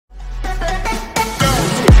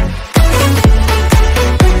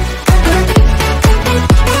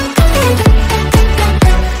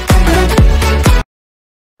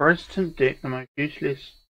President Dick, the most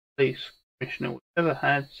useless police commissioner we've ever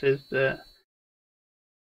had, says that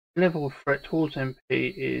the level of threat towards MP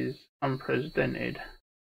is unprecedented.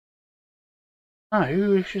 No,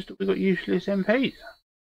 it's just that we've got useless MPs. We've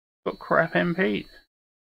got crap MPs.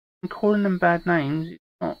 And calling them bad names is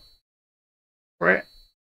not a threat.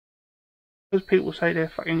 Because people say they're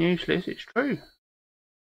fucking useless, it's true.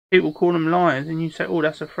 People call them liars and you say, oh,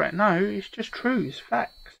 that's a threat. No, it's just true, it's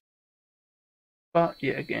facts. But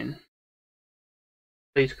yet again,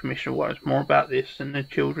 the Police Commissioner worries more about this than the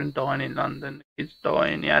children dying in London, the kids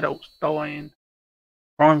dying, the adults dying,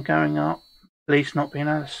 crime going up, police not being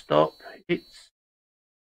able to stop. It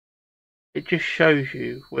just shows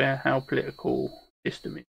you how political the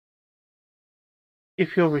system is.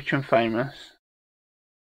 If you're rich and famous,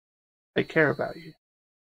 they care about you.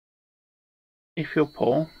 If you're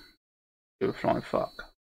poor, you're a flying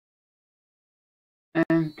fuck.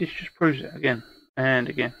 And this just proves it again and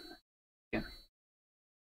again.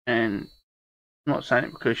 And I'm not saying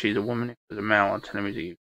it because she's a woman. If it was a male, I'd tell him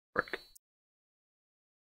he's a prick.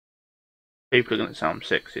 People are going to say I'm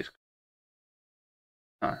sexist.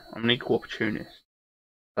 No, I'm an equal opportunist.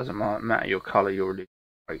 Doesn't matter your colour, your religion,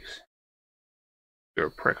 race. You're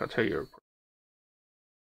a prick, I tell you you're a prick.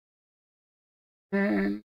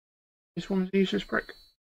 And this woman's a useless prick.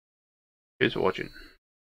 Cheers for watching.